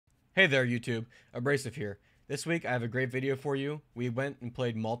Hey there YouTube, Abrasive here. This week I have a great video for you. We went and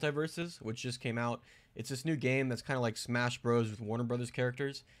played Multiversus, which just came out. It's this new game that's kind of like Smash Bros with Warner Brothers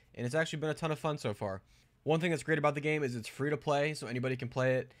characters, and it's actually been a ton of fun so far. One thing that's great about the game is it's free to play, so anybody can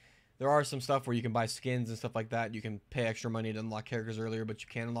play it. There are some stuff where you can buy skins and stuff like that. You can pay extra money to unlock characters earlier, but you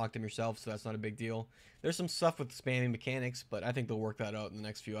can unlock them yourself, so that's not a big deal. There's some stuff with spamming mechanics, but I think they'll work that out in the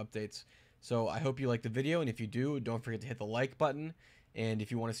next few updates. So I hope you like the video, and if you do, don't forget to hit the like button. And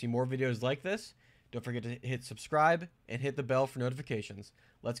if you want to see more videos like this, don't forget to hit subscribe and hit the bell for notifications.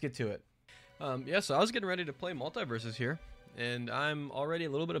 Let's get to it. Yeah, so I was getting ready to play Multiversus here, and I'm already a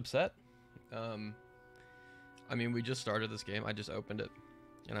little bit upset. I mean, we just started this game. I just opened it,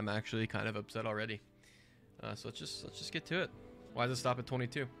 and I'm actually kind of upset already. So let's just get to it. Why does it stop at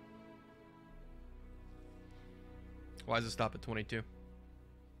 22? Why does it stop at 22?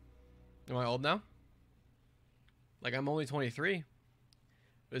 Am I old now? Like, I'm only 23.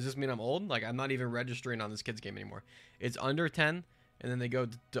 Does this mean I'm old? Like, I'm not even registering on this kid's game anymore. It's under 10, and then they go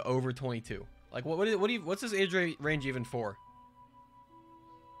to over 22. Like, what's this age range even for?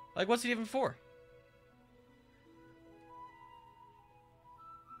 Like, what's it even for?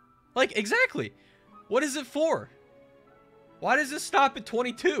 Like, exactly. What is it for? Why does this stop at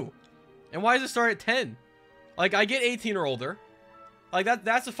 22? And why does it start at 10? Like, I get 18 or older. Like,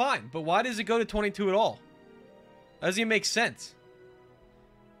 that's a fine. But why does it go to 22 at all? That doesn't even make sense.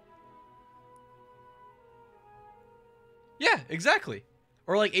 Yeah, exactly.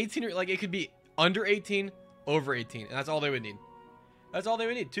 Or like 18, or like it could be under 18, over 18, and that's all they would need. That's all they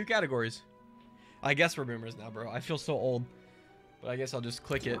would need. 2 categories. I guess we're boomers now, bro. I feel so old, but I guess I'll just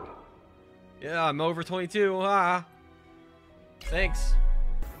click it. Yeah, I'm over 22. Ah, thanks.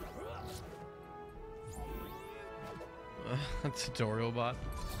 Tutorial bot.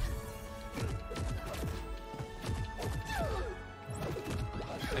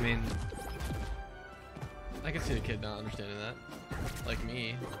 I mean, I can see a kid not understanding that. Like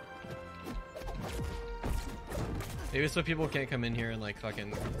me. Maybe it's so people can't come in here and like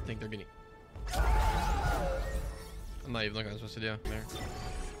fucking think they're getting... I'm not even looking what I'm supposed to do. There.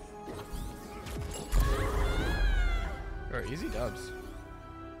 Alright, easy dubs.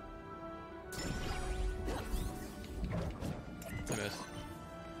 I missed.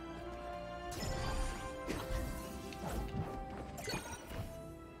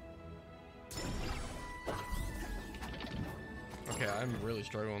 Okay, I'm really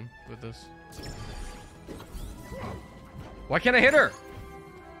struggling with this. Why can't I hit her?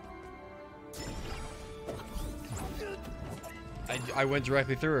 I went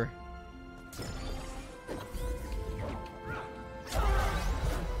directly through her.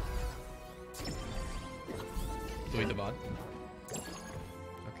 Delete the bot.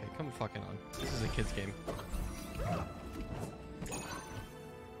 Okay, come fucking on. This is a kid's game.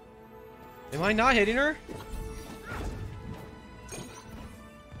 Am I not hitting her?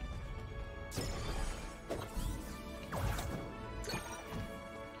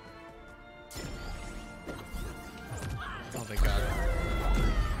 Oh, thank God.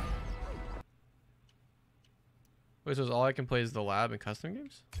 Wait, so all I can play is the lab and custom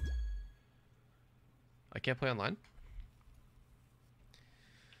games? I can't play online?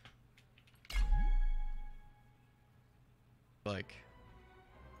 Like...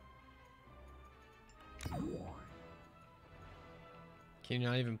 Can you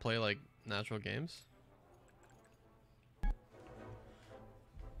not even play, like, natural games?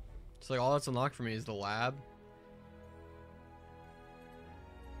 It's like all that's unlocked for me is the lab,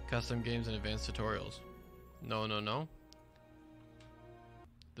 custom games, and advanced tutorials. No, no, no.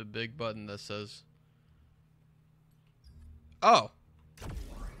 The big button that says... Oh!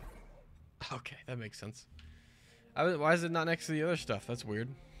 Okay, that makes sense. Why is it not next to the other stuff? That's weird.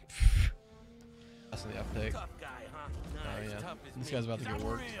 That's in the uptake. Tough guy, huh? Oh Nice, yeah, tough as this me. guy's about to get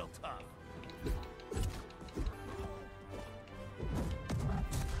worked. Real tough.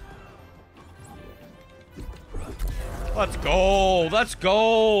 Let's go! Let's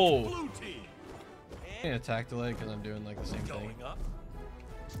go! Blue team. I'm gonna attack delay because I'm doing like the same thing. Going up.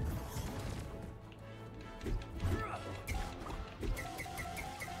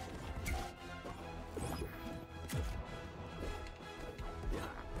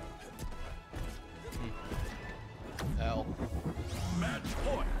 L. Match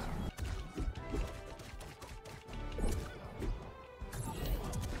point.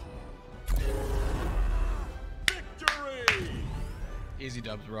 Victory. Easy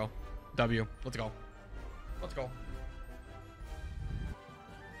dubs, bro. W. Let's go. Let's go.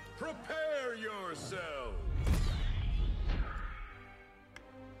 Prepare yourself.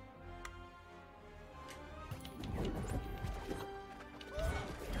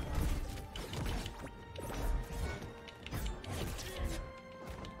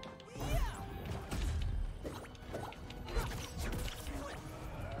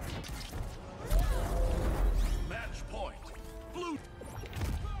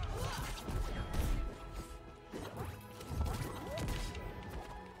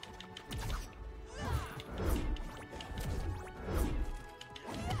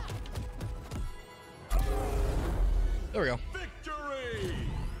 There we go. Victory!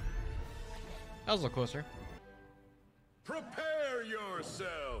 That was a little closer. Prepare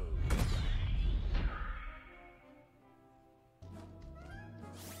yourselves!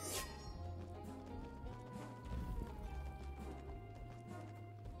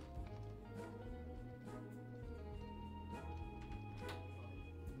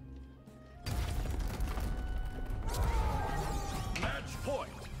 Match point!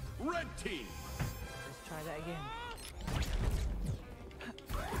 Red team! Let's try that again.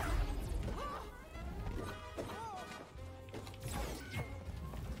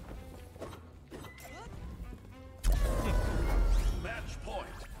 Match point!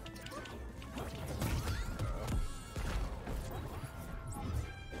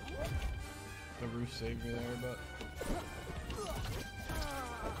 The roof saved me there, but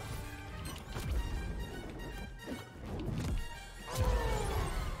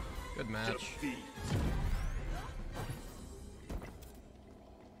good match. Defeat!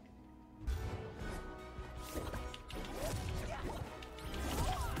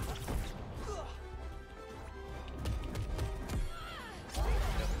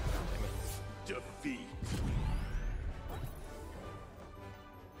 Defeat!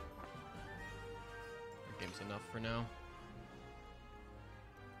 That game's enough for now.